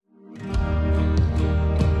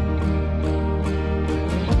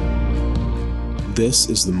This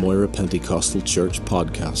is the Moira Pentecostal Church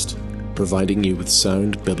podcast, providing you with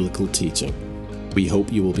sound biblical teaching. We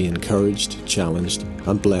hope you will be encouraged, challenged,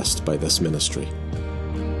 and blessed by this ministry.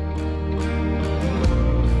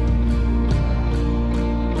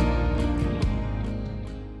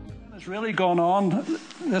 It's really gone on.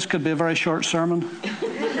 This could be a very short sermon.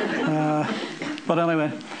 But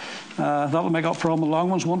anyway, that'll make up for all the long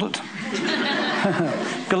ones, won't it?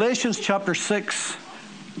 Galatians chapter 6.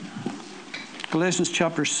 Galatians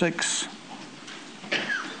chapter 6.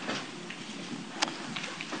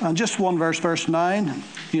 And just one verse, verse 9.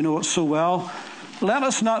 You know it so well. Let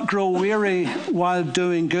us not grow weary while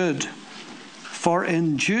doing good, for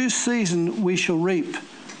in due season we shall reap,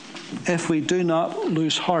 if we do not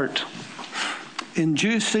lose heart. In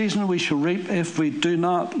due season we shall reap if we do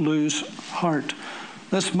not lose heart.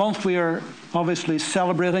 This month we are obviously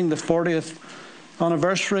celebrating the 40th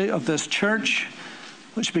anniversary of this church,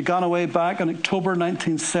 which began way back in October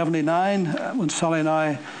 1979 when Sally and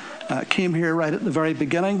I came here right at the very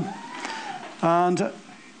beginning. And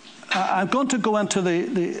I'm going to go into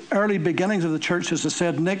the early beginnings of the church, as I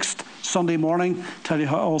said, next Sunday morning, tell you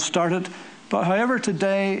how it all started. But however,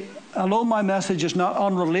 today, although my message is not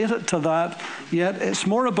unrelated to that, yet it's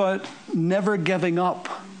more about never giving up.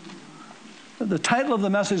 The title of the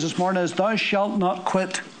message this morning is Thou Shalt Not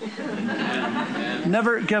Quit.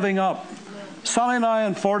 Never giving up. Sally and I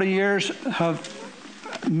in 40 years have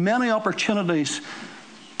many opportunities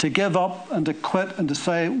to give up and to quit and to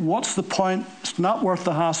say, what's the point? It's not worth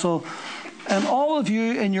the hassle. And all of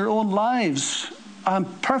you in your own lives, I'm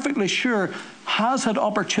perfectly sure, has had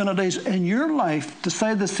opportunities in your life to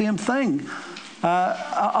say the same thing.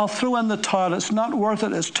 I'll throw in the towel. It's not worth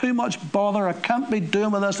it. It's too much bother. I can't be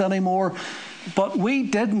doing with this anymore. But we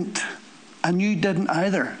didn't, and you didn't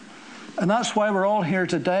either. And that's why we're all here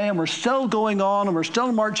today, and we're still going on, and we're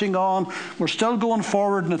still marching on. We're still going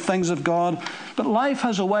forward in the things of God. But life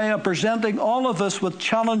has a way of presenting all of us with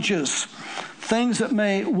challenges, things that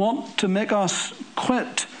may want to make us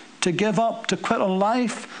quit, to give up, to quit on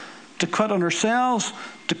life, to quit on ourselves,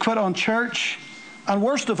 to quit on church, and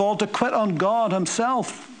worst of all, to quit on God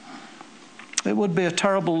himself. It would be a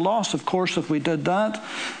terrible loss, of course, if we did that.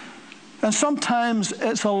 And sometimes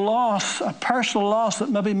it's a loss, a personal loss,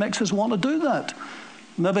 that maybe makes us want to do that.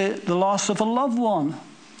 Maybe the loss of a loved one,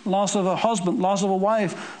 loss of a husband, loss of a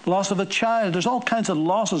wife, loss of a child. There's all kinds of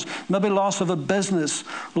losses. Maybe loss of a business,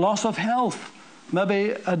 loss of health,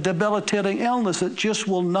 maybe a debilitating illness that just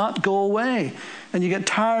will not go away. And you get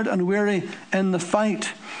tired and weary in the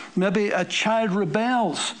fight. Maybe a child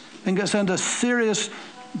rebels and gets into serious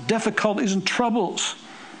difficulties and troubles.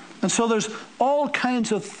 And so there's all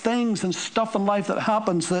kinds of things and stuff in life that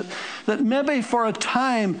happens that maybe for a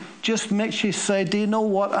time just makes you say, do you know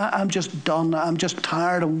what? I'm just done. I'm just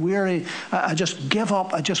tired and weary. I just give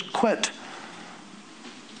up. I just quit.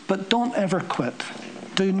 But don't ever quit.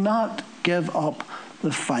 Do not give up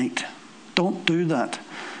the fight. Don't do that.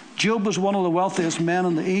 Job was one of the wealthiest men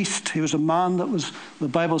in the East. He was a man that was, the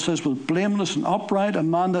Bible says, was blameless and upright, a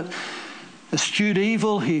man that eschewed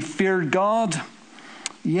evil. He feared God.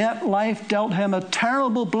 Yet life dealt him a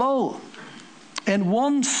terrible blow. In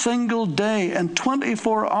one single day, in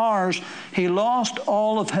 24 hours, he lost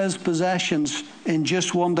all of his possessions in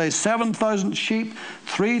just one day. 7,000 sheep,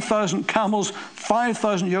 3,000 camels,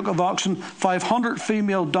 5,000 yoke of oxen, 500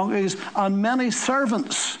 female donkeys, and many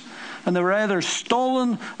servants. And they were either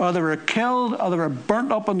stolen, or they were killed, or they were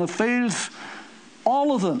burnt up in the fields.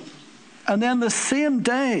 All of them. And then the same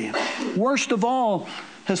day, worst of all,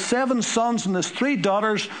 his 7 sons and his 3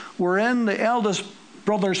 daughters were in the eldest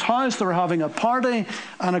brother's house. They were having a party,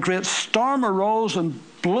 and a great storm arose and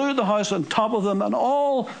blew the house on top of them, and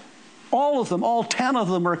all of them, all 10 of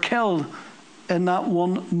them were killed in that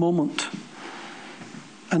one moment.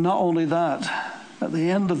 And not only that, at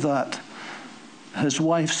the end of that, his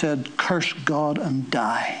wife said, "Curse God and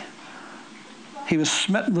die." He was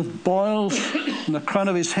smitten with boils from the crown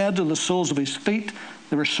of his head to the soles of his feet.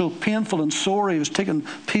 They were so painful and sore. He was taking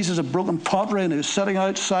pieces of broken pottery, and he was sitting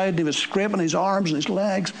outside, and he was scraping his arms and his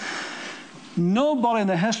legs. Nobody in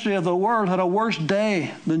the history of the world had a worse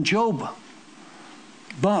day than Job.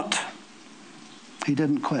 But he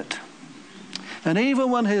didn't quit. And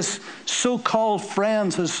even when his so-called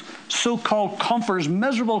friends, his so-called comforters,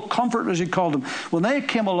 miserable comforters he called them, when they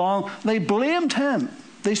came along, they blamed him.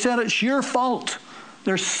 They said, it's your fault.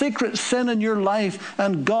 There's secret sin in your life,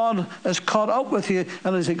 and God has caught up with you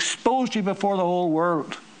and has exposed you before the whole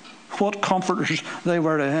world. What comforters they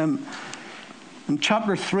were to him. In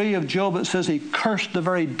chapter 3 of Job, it says he cursed the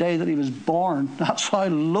very day that he was born. That's how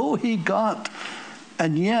low he got.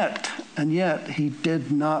 And yet, he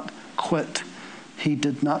did not quit. he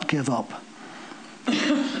did not give up.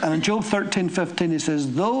 And in Job 13:15 he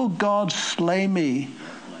says, though God slay me,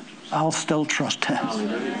 I'll still trust him.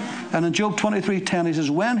 And in Job 23:10 he says,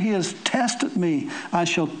 when he has tested me, I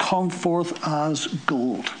shall come forth as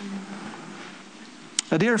gold.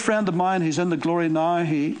 A dear friend of mine, he's in the glory now.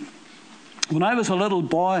 When I was a little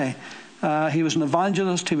boy, he was an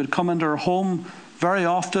evangelist. He would come into our home very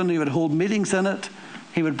often. He would hold meetings in it.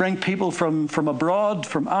 He would bring people from abroad,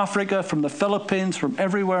 from Africa, from the Philippines, from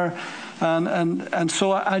everywhere. And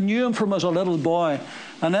so I knew him from as a little boy.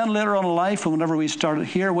 And then later on in life, and whenever we started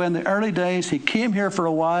here, when in the early days, he came here for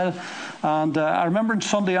a while. And I remember on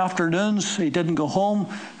Sunday afternoons, he didn't go home.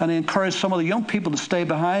 And he encouraged some of the young people to stay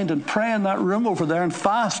behind and pray in that room over there and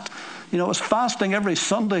fast. You know, it was fasting every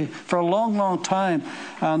Sunday for a long, long time.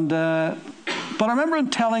 And but I remember him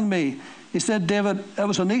telling me, he said, David, it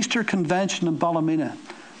was an Easter convention in Ballymena.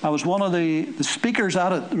 I was one of the speakers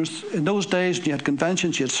at it. There was, in those days, you had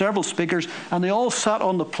conventions, you had several speakers, and they all sat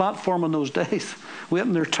on the platform in those days,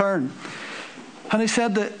 waiting their turn. And he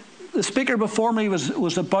said that the speaker before me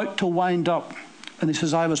was about to wind up, and he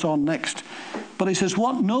says, I was on next. But he says,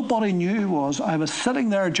 what nobody knew was I was sitting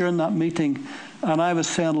there during that meeting, and I was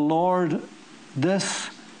saying, Lord, this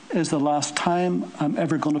is the last time I'm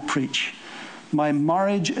ever going to preach. My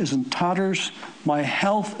marriage is in tatters. My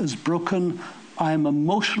health is broken. I am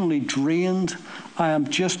emotionally drained. I am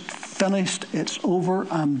just finished. It's over.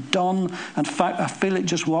 I'm done. In fact, I feel like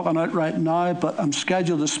just walking out right now, but I'm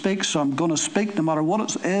scheduled to speak, so I'm going to speak. No matter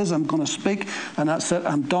what it is, I'm going to speak. And that's it.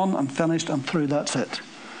 I'm done. I'm finished. I'm through. That's it.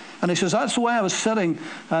 And he says, that's the way I was sitting.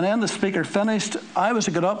 And then the speaker finished. I was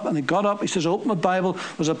to get up, and he got up. He says, open my Bible.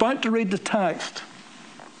 Was about to read the text.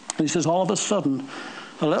 And he says, all of a sudden,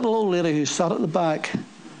 a little old lady who sat at the back,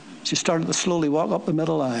 she started to slowly walk up the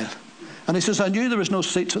middle aisle. And he says, I knew there was no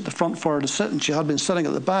seats at the front for her to sit, and she had been sitting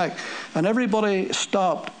at the back. And everybody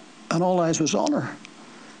stopped, and all eyes was on her.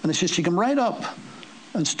 And he says, she came right up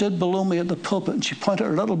and stood below me at the pulpit, and she pointed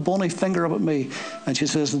her little bony finger up at me. And she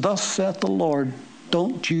says, thus saith the Lord,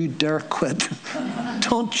 don't you dare quit.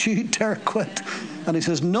 Don't you dare quit. And he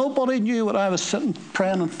says, nobody knew what I was sitting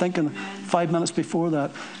praying and thinking 5 minutes before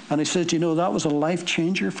that. And he says, you know, that was a life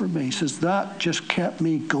changer for me. He says, that just kept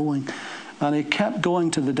me going. And he kept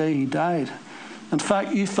going to the day he died. In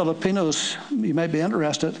fact, you Filipinos, you might be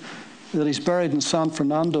interested that he's buried in San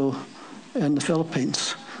Fernando in the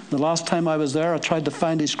Philippines. The last time I was there, I tried to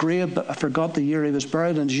find his grave, but I forgot the year he was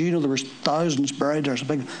buried. And as you know, there was thousands buried there. It's a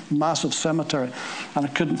big, massive cemetery. And I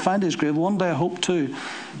couldn't find his grave. One day I hope to,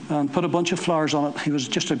 and put a bunch of flowers on it. He was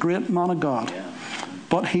just a great man of God.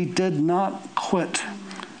 But he did not quit.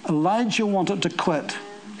 Elijah wanted to quit.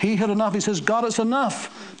 He had enough. He says, God, it's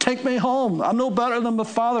enough. Take me home. I'm no better than my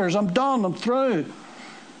fathers. I'm done. I'm through.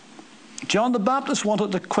 John the Baptist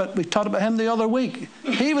wanted to quit. We talked about him the other week.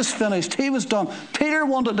 He was finished. He was done. Peter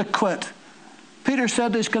wanted to quit. Peter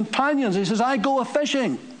said to his companions, he says, I go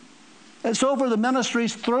a-fishing. It's over. The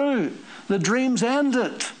ministry's through. The dream's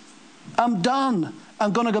ended. I'm done.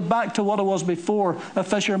 I'm going to go back to what I was before, a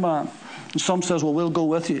fisherman. And some says, well, we'll go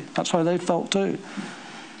with you. That's how they felt too.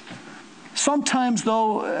 Sometimes,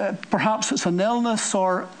 though, perhaps it's an illness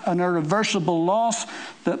or an irreversible loss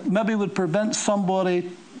that maybe would prevent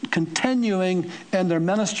somebody continuing in their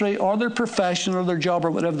ministry or their profession or their job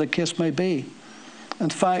or whatever the case may be. In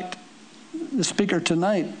fact, the speaker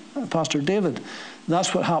tonight, Pastor David,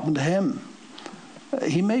 that's what happened to him.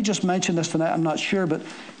 He may just mention this tonight, I'm not sure, but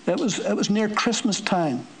it was near Christmas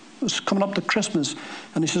time. It was coming up to Christmas,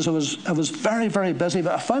 and he says, I was very, very busy,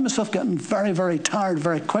 but I found myself getting very, very tired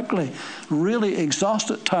very quickly, really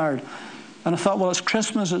exhausted, tired. And I thought, well, it's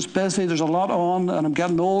Christmas, it's busy, there's a lot on, and I'm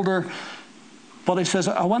getting older. But he says,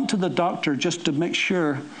 I went to the doctor just to make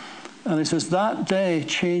sure. And he says, that day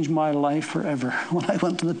changed my life forever when I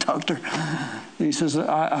went to the doctor. He says,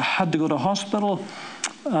 I had to go to hospital,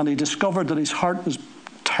 and he discovered that his heart was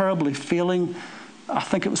terribly failing. I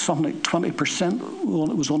think it was something like 20%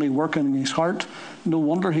 it was only working in his heart. No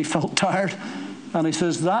wonder he felt tired. And he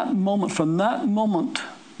says, from that moment,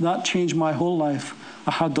 that changed my whole life.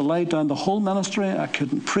 I had to lay down the whole ministry. I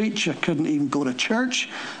couldn't preach. I couldn't even go to church.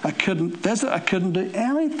 I couldn't visit. I couldn't do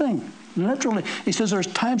anything. Literally. He says there's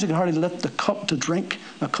times I could hardly lift the cup to drink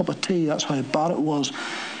a cup of tea. That's how bad it was.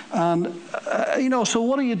 And, so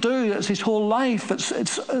what do you do? It's his whole life.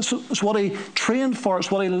 It's what he trained for. It's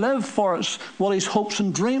what he lived for. It's what his hopes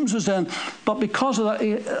and dreams was in. But because of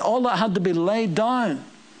that, all that had to be laid down.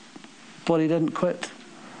 But he didn't quit.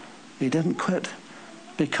 He didn't quit.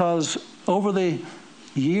 Because over the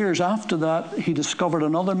years after that, he discovered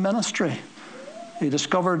another ministry. He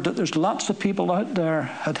discovered that there's lots of people out there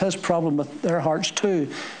had his problem with their hearts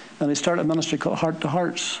too. And he started a ministry called Heart to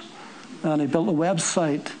Hearts. And he built a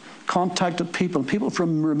website, contacted people. People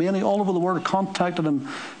from Romania all over the world contacted him,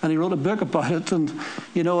 and he wrote a book about it. And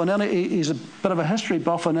and then he's a bit of a history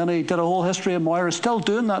buff, and then he did a whole history of Moira. Still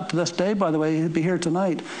doing that to this day, by the way. He'd be here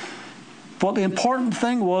tonight. But the important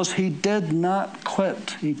thing was he did not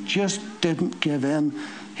quit. He just didn't give in.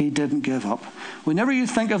 He didn't give up. Whenever you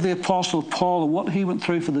think of the Apostle Paul and what he went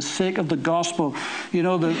through for the sake of the gospel,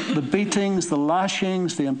 the beatings, the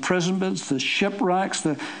lashings, the imprisonments, the shipwrecks,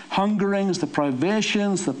 the hungerings, the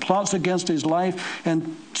privations, the plots against his life.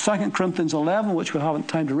 In 2 Corinthians 11, which we haven't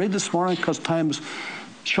time to read this morning because time's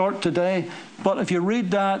short today, but if you read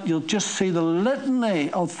that, you'll just see the litany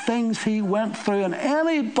of things he went through, and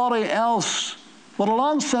anybody else would have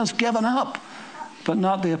long since given up. But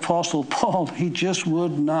not the Apostle Paul. He just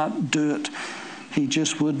would not do it. He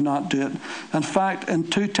just would not do it. In fact, in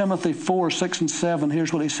 2 Timothy 4, 6 and 7,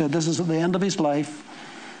 here's what he said. This is at the end of his life.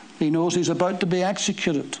 He knows he's about to be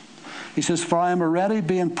executed. He says, "For I am already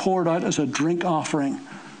being poured out as a drink offering."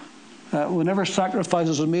 Whenever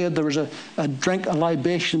sacrifices are made, there was a drink, a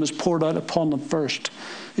libation was poured out upon them first.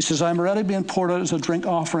 He says, "I am already being poured out as a drink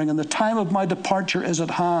offering, and the time of my departure is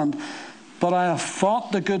at hand. But I have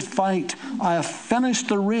fought the good fight. I have finished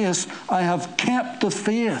the race. I have kept the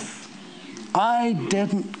faith." I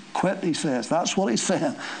didn't quit, he says. That's what he's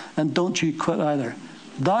saying. And don't you quit either.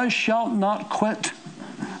 Thou shalt not quit.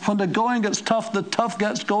 When the going gets tough, the tough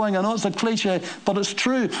gets going. I know it's a cliche, but it's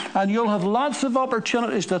true. And you'll have lots of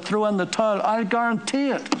opportunities to throw in the towel. I guarantee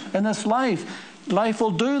it. In this life, life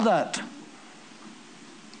will do that.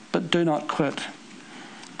 But do not quit.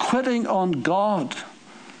 Quitting on God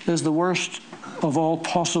is the worst of all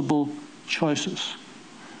possible choices.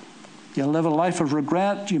 You'll live a life of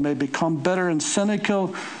regret. You may become bitter and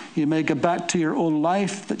cynical. You may go back to your old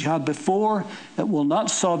life that you had before. It will not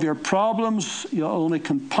solve your problems. You'll only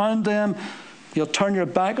compound them. You'll turn your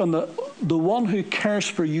back on the one who cares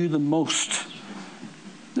for you the most.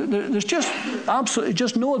 There's just absolutely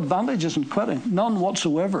just no advantages in quitting. None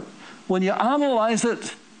whatsoever. When you analyze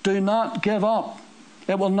it, do not give up.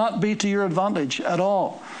 It will not be to your advantage at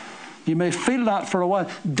all. You may feel that for a while.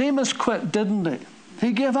 Demas quit, didn't he?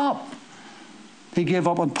 He gave up. He gave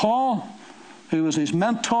up on Paul, who was his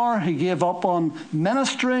mentor. He gave up on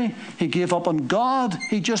ministry. He gave up on God.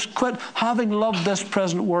 He just quit, having loved this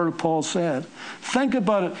present world, Paul said. Think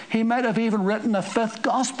about it. He might have even written a fifth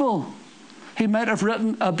gospel. He might have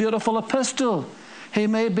written a beautiful epistle. He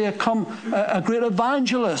may become a great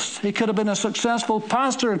evangelist. He could have been a successful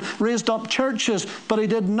pastor and raised up churches, but he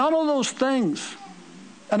did none of those things.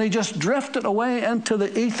 And he just drifted away into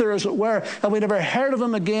the ether, as it were, and we never heard of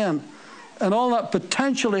him again. And all that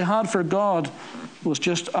potential he had for God was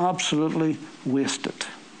just absolutely wasted.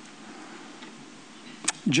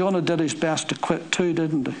 Jonah did his best to quit too,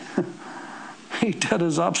 didn't he? He did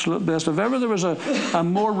his absolute best. If ever there was a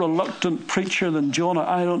more reluctant preacher than Jonah,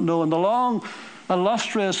 I don't know. In the long,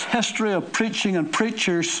 illustrious history of preaching and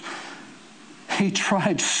preachers, he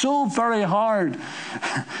tried so very hard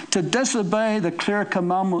to disobey the clear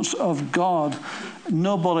commandments of God.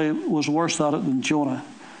 Nobody was worse at it than Jonah.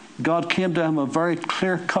 God came to him a very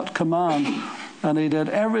clear-cut command, and he did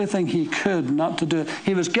everything he could not to do it.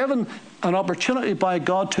 He was given an opportunity by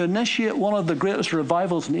God to initiate one of the greatest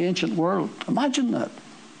revivals in the ancient world. Imagine that.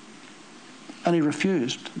 And he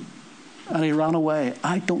refused. And he ran away.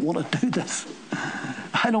 I don't want to do this.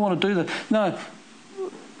 I don't want to do this. Now,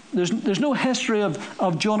 there's no history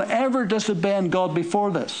of Jonah ever disobeying God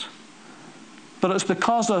before this. But it's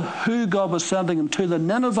because of who God was sending him to, the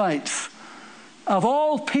Ninevites. Of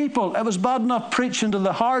all people, it was bad enough preaching to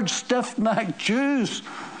the hard, stiff-necked Jews.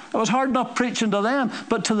 It was hard enough preaching to them.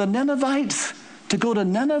 But to the Ninevites, to go to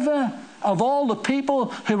Nineveh, of all the people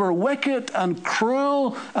who were wicked and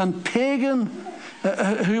cruel and pagan,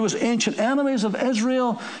 who was ancient enemies of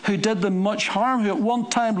Israel, who did them much harm, who at one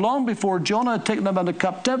time, long before Jonah, had taken them into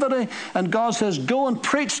captivity, and God says, go and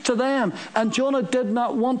preach to them. And Jonah did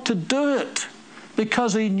not want to do it,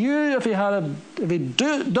 because he knew if he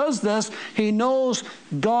does this, he knows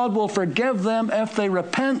God will forgive them if they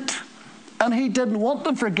repent. And he didn't want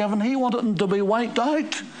them forgiven. He wanted them to be wiped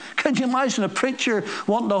out. Can you imagine a preacher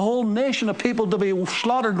wanting a whole nation of people to be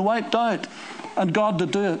slaughtered and wiped out, and God to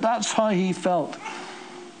do it? That's how he felt.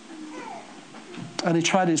 And he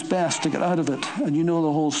tried his best to get out of it. And you know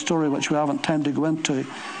the whole story, which we haven't time to go into,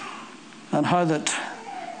 and how that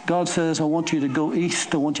God says, I want you to go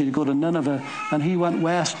east. I want you to go to Nineveh. And he went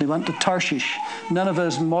west, and he went to Tarshish. Nineveh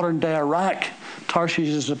is modern-day Iraq. Tarshish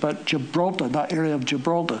is about Gibraltar, that area of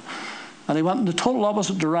Gibraltar. And he went in the total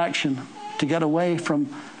opposite direction to get away from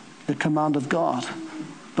the command of God.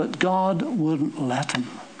 But God wouldn't let him.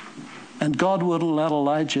 And God wouldn't let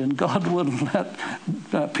Elijah, and God wouldn't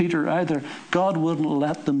let Peter either. God wouldn't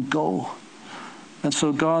let them go. And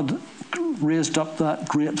so God raised up that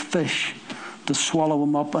great fish to swallow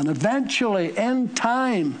him up. And eventually, in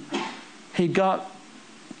time, he got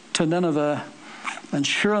to Nineveh. And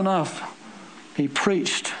sure enough, he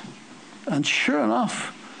preached. And sure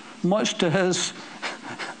enough, much to his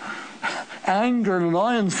anger and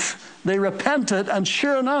annoyance, they repented. And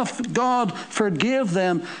sure enough, God forgave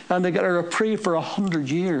them. And they got a reprieve for 100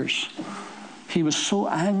 years. He was so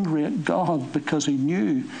angry at God because he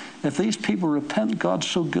knew if these people repent, God's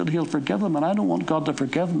so good he'll forgive them. And I don't want God to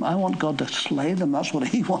forgive them. I want God to slay them. That's what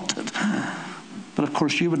he wanted. But of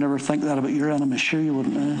course, you would never think that about your enemies. Sure you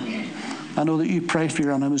wouldn't. I know that you pray for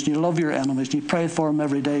your enemies and you love your enemies and you pray for them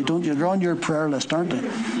every day, don't you? They're on your prayer list, aren't they?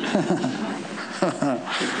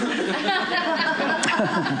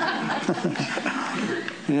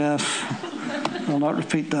 Yes. I'll not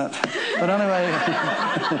repeat that. But anyway,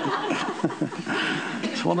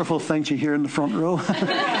 it's wonderful things you hear in the front row.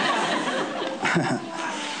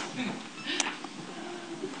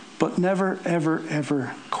 But never, ever,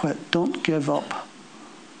 ever quit. Don't give up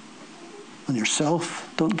on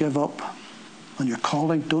yourself. Don't give up on your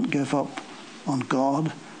calling. Don't give up on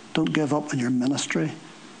God. Don't give up on your ministry.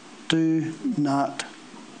 Do not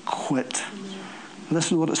quit.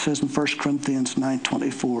 Listen to what it says in 1 Corinthians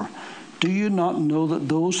 9:24. Do you not know that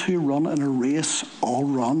those who run in a race all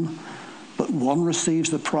run, but one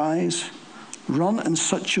receives the prize? Run in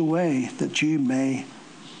such a way that you may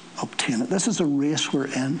obtain it. This is a race we're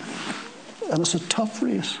in, and it's a tough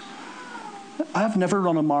race. I've never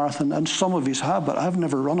run a marathon, and some of you have, but I've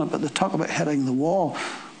never run it. But they talk about hitting the wall,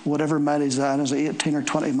 whatever mileage that is, 18 or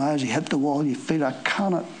 20 miles, you hit the wall, you feel, I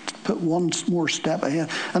cannot put one more step ahead.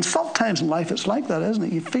 And sometimes in life it's like that, isn't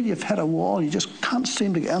it? You feel you've hit a wall, you just can't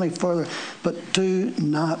seem to get any further. But do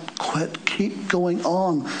not quit. Keep going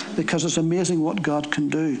on, because it's amazing what God can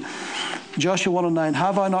do. Joshua 1:9,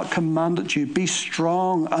 have I not commanded you? Be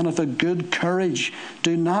strong and of a good courage.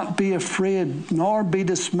 Do not be afraid, nor be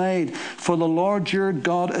dismayed, for the Lord your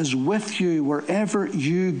God is with you wherever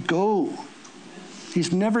you go.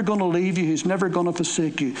 He's never going to leave you. He's never going to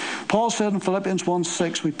forsake you. Paul said in Philippians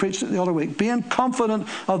 1:6, we preached it the other week, being confident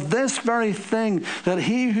of this very thing, that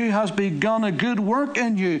he who has begun a good work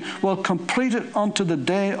in you will complete it unto the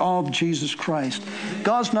day of Jesus Christ.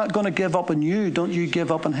 God's not going to give up on you. Don't you give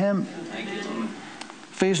up on him.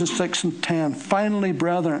 Ephesians 6:10, finally,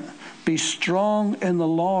 brethren, be strong in the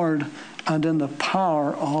Lord and in the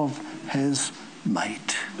power of his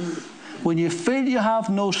might. When you feel you have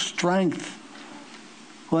no strength,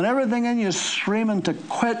 when everything in you is screaming to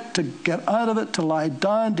quit, to get out of it, to lie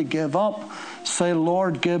down, to give up, say,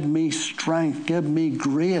 Lord, give me strength, give me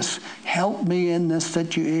grace, help me in this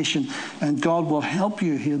situation. And God will help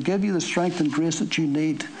you. He'll give you the strength and grace that you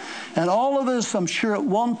need. And all of us, I'm sure at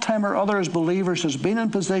one time or other as believers, has been in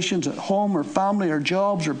positions at home or family or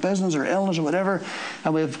jobs or business or illness or whatever,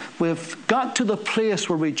 and we've got to the place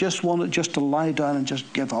where we just wanted just to lie down and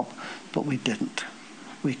just give up. But we didn't.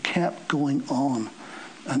 We kept going on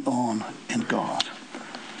and on in God.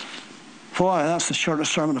 Boy, that's the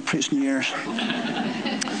shortest sermon I've preached in years.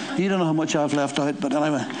 You don't know how much I've left out, but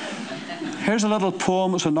anyway. Here's a little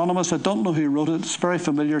poem. It's anonymous. I don't know who wrote it. It's very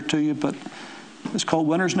familiar to you, but it's called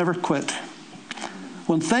Winners Never Quit.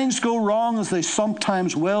 When things go wrong, as they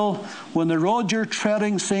sometimes will, when the road you're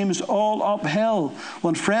treading seems all uphill,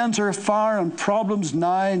 when friends are far and problems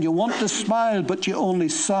nigh, and you want to smile, but you only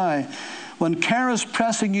sigh, when care is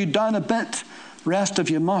pressing you down a bit, rest if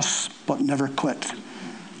you must, but never quit.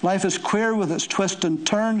 Life is queer with its twists and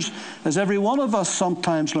turns, as every one of us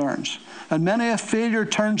sometimes learns. And many a failure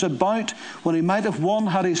turns about when he might have won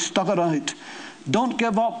had he stuck it out. Don't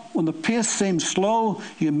give up when the pace seems slow.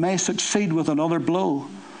 You may succeed with another blow.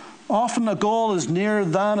 Often a goal is nearer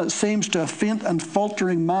than it seems to a faint and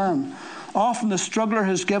faltering man. Often the struggler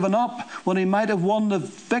has given up when he might have won the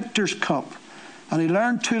victor's cup. And he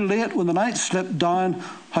learned too late when the night slipped down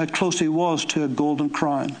how close he was to a golden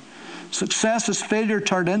crown. Success is failure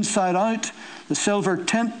turned inside out, the silver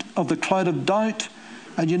tint of the cloud of doubt.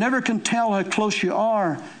 And you never can tell how close you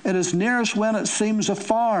are. It is nearest when it seems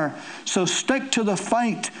afar. So stick to the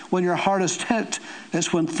fight when your heart is hit.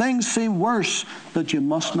 It's when things seem worse that you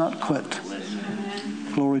must not quit.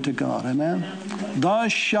 Glory to God. Amen. Thou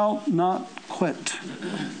shalt not quit.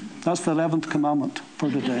 That's the 11th commandment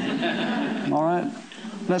for today. All right?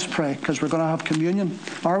 Let's pray, because we're going to have communion.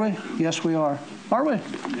 Are we? Yes, we are. Are we?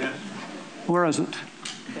 Yes. Where is it?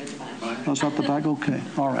 Oh, it's at the back? Okay.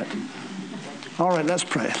 All right. All right, let's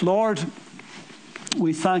pray. Lord,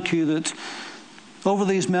 we thank you that over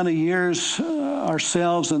these many years,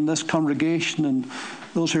 ourselves and this congregation and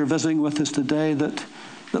those who are visiting with us today, that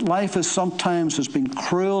life sometimes has been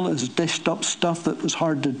cruel, has dished up stuff that was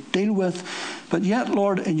hard to deal with. But yet,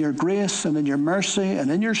 Lord, in your grace and in your mercy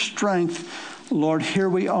and in your strength, Lord, here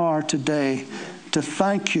we are today to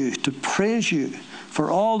thank you, to praise you for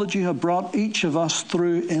all that you have brought each of us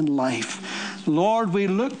through in life. Lord, we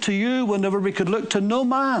look to you whenever we could look to no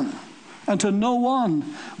man and to no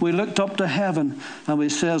one. We looked up to heaven and we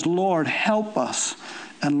says, Lord, help us.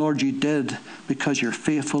 And Lord, you did, because you're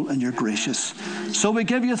faithful and you're gracious. So we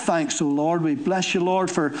give you thanks, O Lord. We bless you,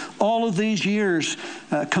 Lord, for all of these years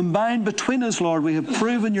combined between us, Lord. We have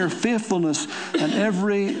proven your faithfulness in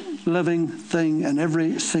every living thing and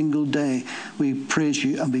every single day. We praise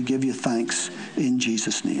you and we give you thanks in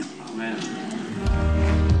Jesus' name. Amen.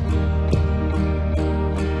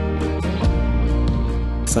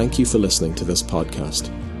 Thank you for listening to this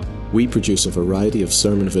podcast. We produce a variety of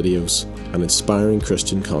sermon videos and inspiring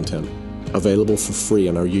Christian content available for free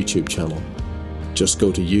on our YouTube channel. Just go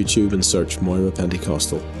to YouTube and search Moira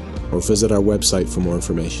Pentecostal, or visit our website for more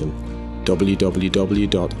information,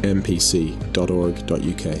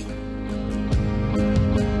 www.mpc.org.uk.